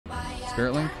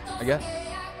Spirit Link, I get.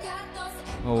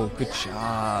 Oh, good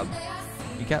job.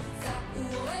 You get.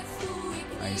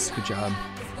 Nice, good job.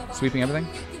 Sweeping everything,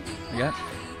 I get.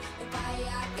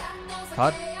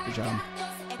 Todd, good job.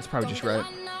 That's probably just right.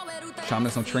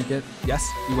 Shaman's no trinket. Yes,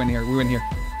 we win here, we win here.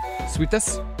 Sweep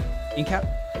this. Incap.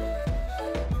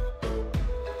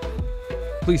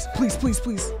 Please, please, please,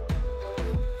 please.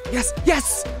 Yes,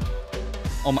 yes!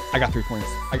 Oh my, I got 3 points.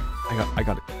 I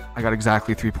got it. I got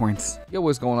exactly 3 points. Yo,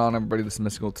 what's going on, everybody? This is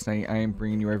Mysticall. Today I am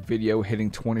bringing you a video hitting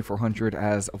 2400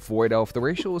 as a Void Elf. The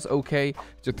ratio is okay.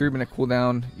 It's a 3-minute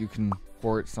cooldown. You can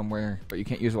pour it somewhere, but you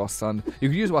can't use it while stunned. You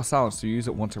can use it while silenced, so you use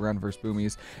it once around versus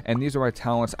boomies. And these are my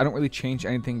talents. I don't really change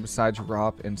anything besides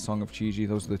Rop and Song of Chi-Ji.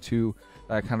 Those are the two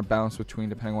that I kind of bounce between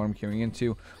depending on what I'm queuing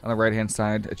into. On the right hand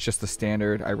side, it's just the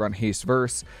standard. I run Haste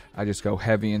Verse. I just go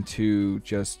heavy into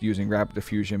just using Rapid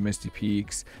Diffusion, Misty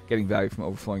Peaks, getting value from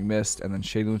Overflowing Mist, and then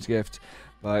Shadeloon's Gift.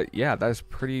 But yeah, that is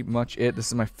pretty much it. This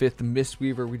is my 5th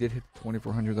Mistweaver. We did hit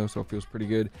 2400 though, so it feels pretty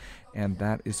good. And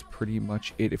that is pretty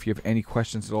much it. If you have any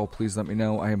questions at all, please let me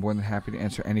know. I am more than happy to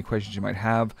answer any questions you might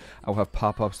have. I will have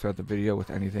pop-ups throughout the video with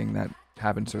anything that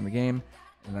happens during the game.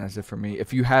 And that's it for me.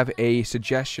 If you have a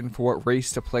suggestion for what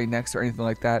race to play next or anything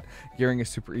like that, gearing is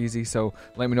super easy. So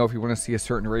let me know if you want to see a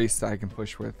certain race that I can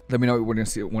push with. Let me know what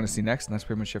you want to see next, and that's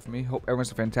pretty much it for me. Hope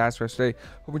everyone's a fantastic rest of the day.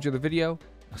 Hope you enjoy the video.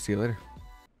 I'll see you later.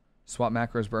 Swap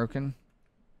macro is broken.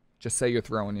 Just say you're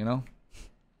throwing, you know?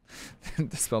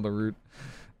 Dispel the root.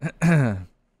 Alright,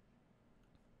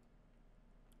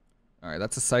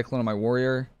 that's a Cyclone on my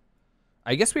warrior.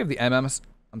 I guess we have the MMs.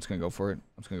 I'm just going to go for it.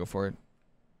 I'm just going to go for it.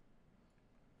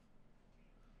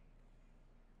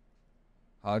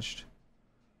 Hodged.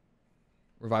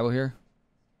 Revival here.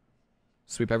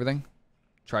 Sweep everything.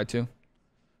 Tried to.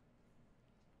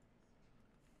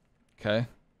 Okay.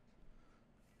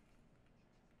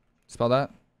 Spell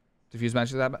that. Diffuse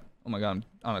magic that. Oh my god,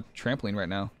 I'm on a trampoline right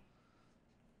now.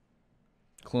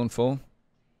 Clone full.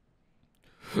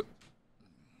 I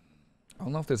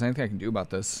don't know if there's anything I can do about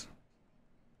this.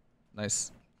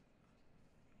 Nice.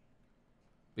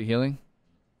 Be healing.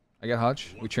 I got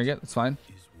Hodge. We trinket. That's fine.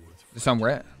 This time we're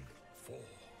at.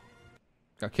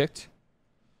 Got kicked.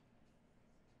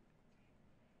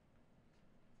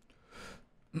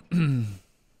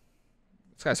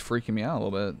 This guy's freaking me out a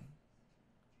little bit.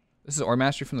 This is Aura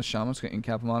Mastery from the Shaman. I'm just going to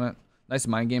incap him on it. Nice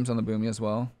mind games on the Boomy as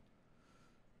well.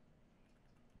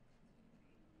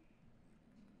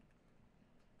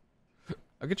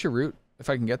 I'll get your root if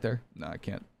I can get there. No, I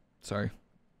can't. Sorry.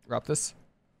 Drop this.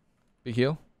 Big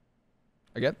heal.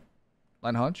 I get.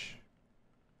 Line Hodge.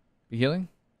 Be healing.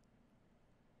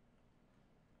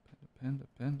 Panda.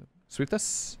 Sweep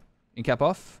this. Incap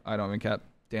off. I don't have incap.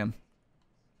 Damn.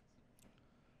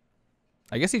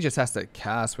 I guess he just has to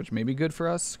cast, which may be good for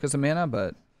us because of mana,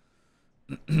 but...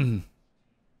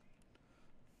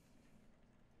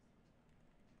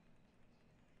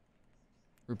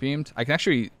 Rebeamed. I can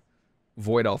actually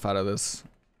Void Elf out of this.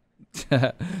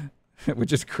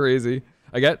 Which is crazy.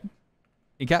 I get...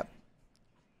 Incap.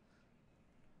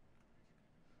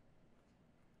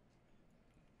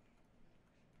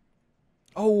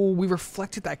 Oh, we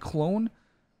reflected that clone?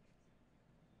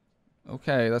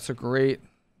 Okay, that's a great...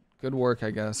 Good work, I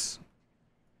guess.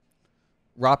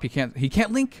 Rop, he can't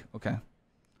link? Okay.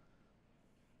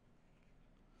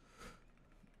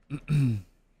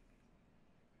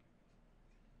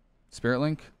 Spirit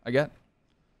Link, I get.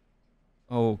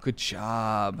 Oh, good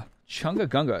job. Chunga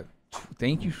Gunga,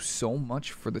 thank you so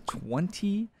much for the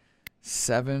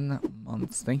 27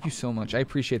 months. Thank you so much. I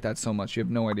appreciate that so much. You have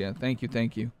no idea. Thank you,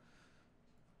 thank you.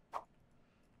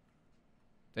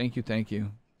 Thank you, thank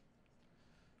you.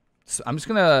 So I'm just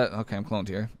gonna, okay, I'm cloned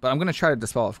here, but I'm gonna try to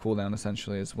dispel off cooldown.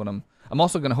 Essentially, is what I'm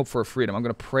also gonna hope for a freedom. I'm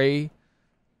gonna pray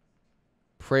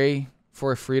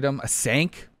for a freedom. A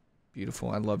Sank, beautiful.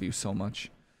 I love you so much.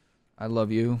 I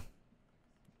love you.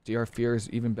 DR Fear is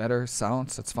even better.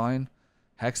 Silence, that's fine.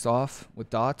 Hexed off with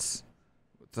dots.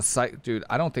 The sight, dude.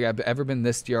 I don't think I've ever been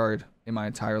this DR'd in my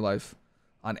entire life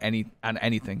on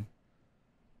anything.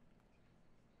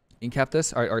 Incap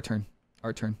this. All right, our turn.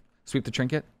 Our turn. Sweep the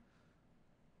trinket.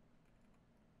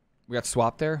 We got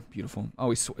swap there. Beautiful.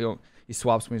 Oh, he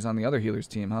swaps when he's on the other healer's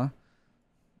team, huh?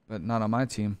 But not on my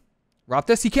team. Rop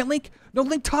this. He can't link. No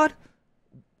link, Todd.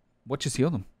 What just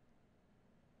healed him?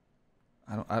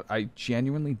 I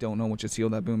genuinely don't know what just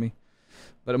healed that Boomy.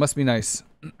 But it must be nice.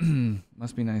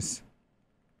 Must be nice.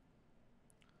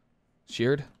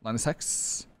 Sheared. Linus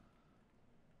Hex.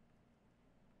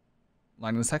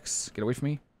 Linus Hex. Get away from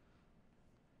me.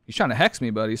 He's trying to hex me,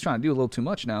 but he's trying to do a little too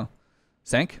much now.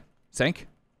 Sank. Sank.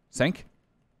 Sank.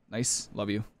 Nice. Love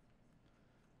you.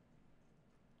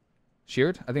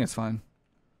 Sheared? I think it's fine.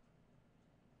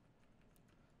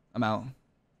 I'm out.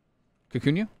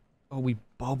 Cocoon you? Oh, we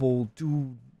bubble,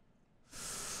 dude.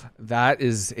 That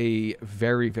is a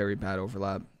very, very bad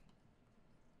overlap.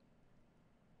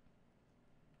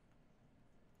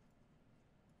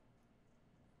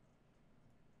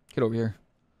 Get over here.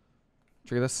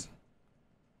 Trigger this.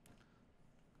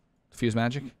 Diffuse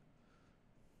magic.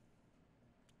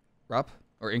 Rop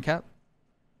or incap.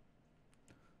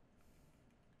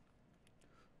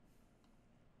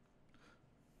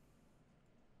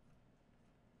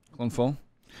 Clone full.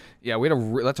 Yeah, we had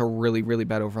that's a really, really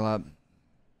bad overlap.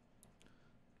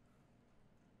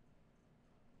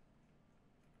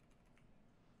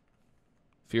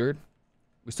 Feared.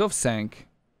 We still have Sank,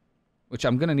 which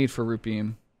I'm gonna need for Root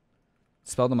Beam.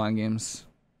 Spell the Mind Games.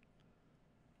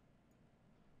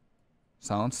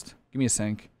 Silenced. Give me a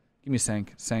Sank. Give me a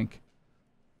Sank. Sank.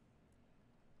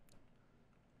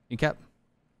 Incap.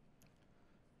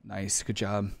 Nice. Good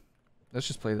job. Let's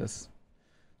just play this.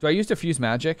 Do I use Diffuse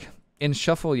Magic? In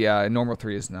Shuffle, yeah. In normal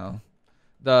 3 is no.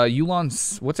 The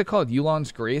Yulon's, what's it called?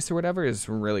 Yulon's Grace or whatever is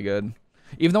really good.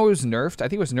 Even though it was nerfed, I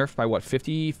think it was nerfed by what,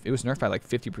 50? It was nerfed by like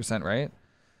 50%, right?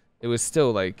 It was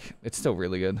still like, it's still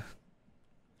really good.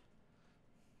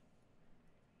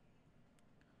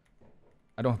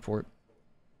 I don't have port.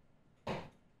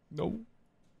 No.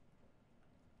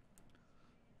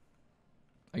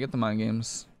 I get the Mind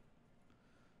Games.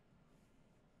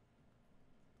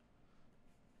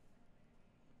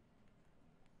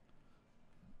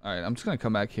 Alright, I'm just going to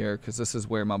come back here because this is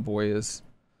where my boy is.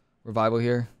 Revival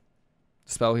here.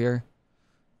 Spell here.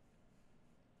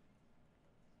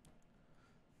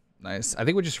 Nice. I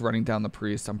think we're just running down the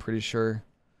priest. I'm pretty sure.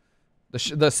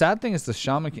 The sad thing is the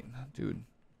shaman can... Dude.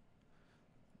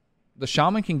 The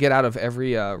shaman can get out of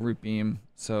every root beam.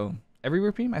 So, every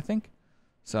root beam, I think.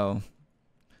 So,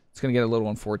 it's going to get a little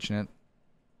unfortunate.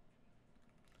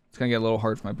 It's going to get a little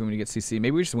hard for my boom to get CC.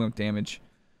 Maybe we just win with damage.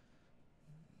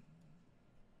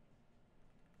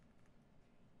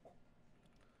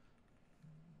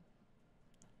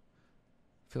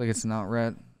 I feel like it's not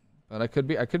red, but I could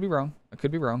be wrong. I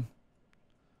could be wrong.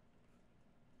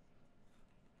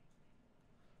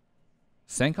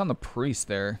 Sank on the priest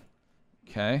there.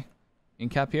 Okay.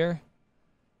 Incap here.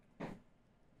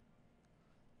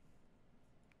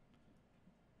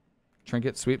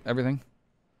 Trinket, sweep, everything.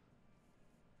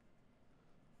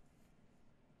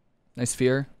 Nice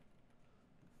fear.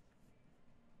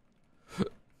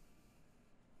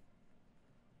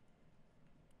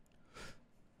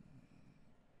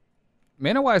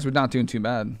 Mana-wise, we're not doing too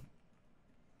bad,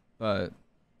 but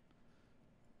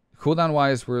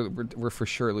cooldown-wise, we're for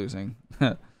sure losing.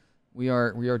 we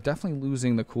are definitely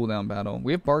losing the cooldown battle.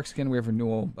 We have Bark Skin, we have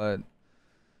Renewal, but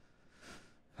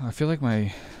I feel like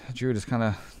my Druid is kind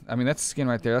of... I mean, that's skin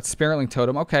right there. That's Spiraling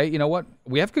Totem. Okay, you know what?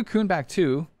 We have Cocoon back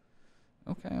too.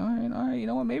 Okay, all right. You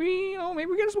know what? Maybe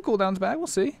we get some cooldowns back. We'll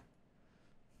see.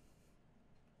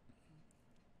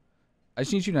 I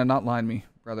just need you to not line me,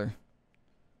 brother.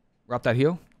 Drop that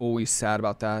heal. Always sad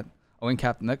about that. Oh,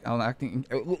 incap the neck. I'm acting.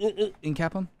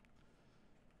 Incap him.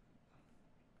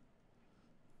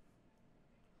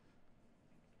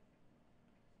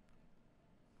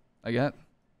 I get.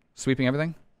 Sweeping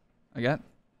everything. I get.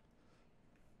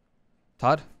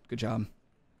 Todd, good job.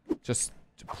 Just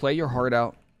play your heart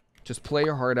out. Just play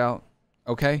your heart out.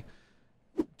 Okay?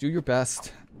 Do your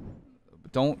best.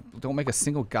 Don't make a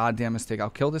single goddamn mistake. I'll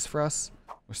kill this for us.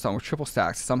 We're triple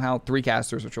stacked. Somehow 3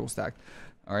 casters are triple stacked.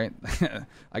 Alright.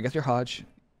 I get your Hodge.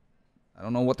 I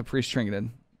don't know what the priest trinketed.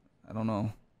 I don't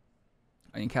know.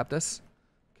 I incap this.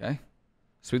 Okay.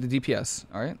 Sweep the DPS.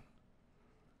 Alright.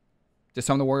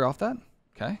 Disarm the warrior off that.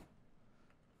 Okay.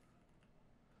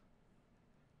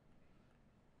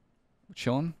 We're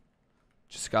chilling.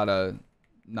 Just gotta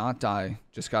not die.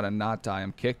 Just gotta not die.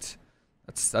 I'm kicked.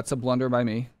 That's a blunder by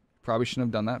me. Probably shouldn't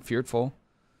have done that. Feared full.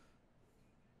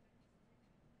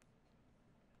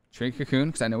 Trade Cocoon,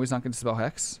 because I know he's not going to spell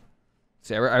Hex.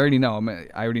 See, I already know.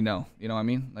 I already know. You know what I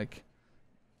mean? Like,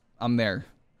 I'm there.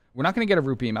 We're not going to get a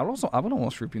Root Beam. I would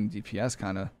almost Root Beam the DPS,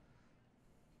 kind of.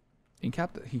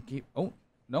 Incap. He gave... Oh,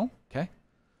 no? Okay.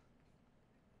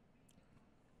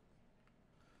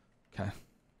 Okay.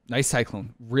 Nice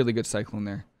Cyclone. Really good Cyclone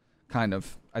there. Kind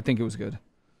of. I think it was good.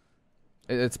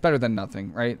 It's better than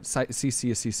nothing, right?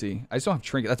 CC is CC. I just don't have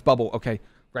Trinket. That's Bubble. Okay.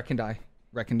 Wreck and die.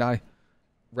 Wreck and die.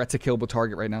 Ret's a killable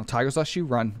target right now. Tiger's Lust you.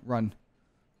 Run. Run.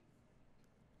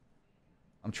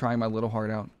 I'm trying my little heart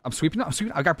out. I'm sweeping. I'm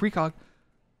sweeping. I got precog.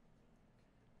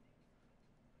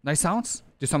 Nice silence.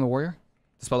 Just on the warrior.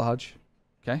 Dispel the Hudge.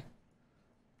 Okay.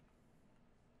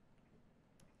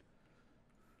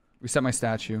 Reset my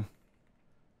statue.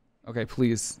 Okay,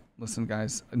 please. Listen,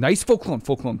 guys. Nice full clone.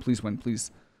 Full clone. Please win,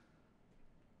 please.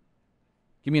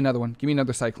 Give me another one. Give me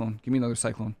another cyclone. Give me another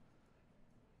cyclone.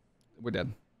 We're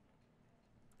dead.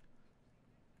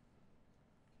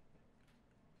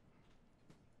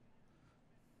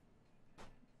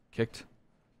 Kicked.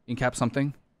 Incap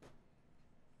something.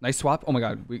 Nice swap. Oh my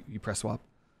god, you press swap.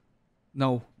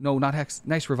 No, no, not Hex.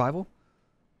 Nice revival.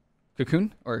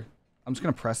 Cocoon? Or I'm just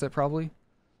gonna press it probably.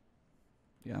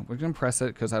 Yeah, we're gonna press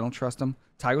it because I don't trust him.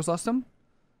 Tygo's lost him.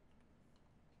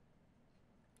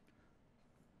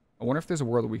 I wonder if there's a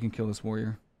world that we can kill this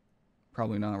warrior.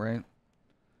 Probably not, right?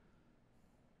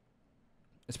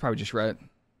 It's probably just red.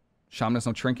 Shaman has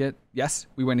no trinket. Yes,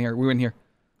 we win here. We win here.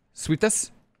 Sweep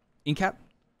this. Incap.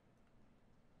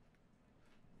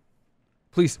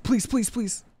 Please, please, please,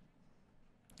 please.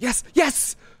 Yes,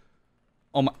 yes.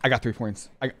 Oh my! I got 3 points.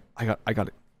 I got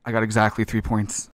it. I got exactly 3 points.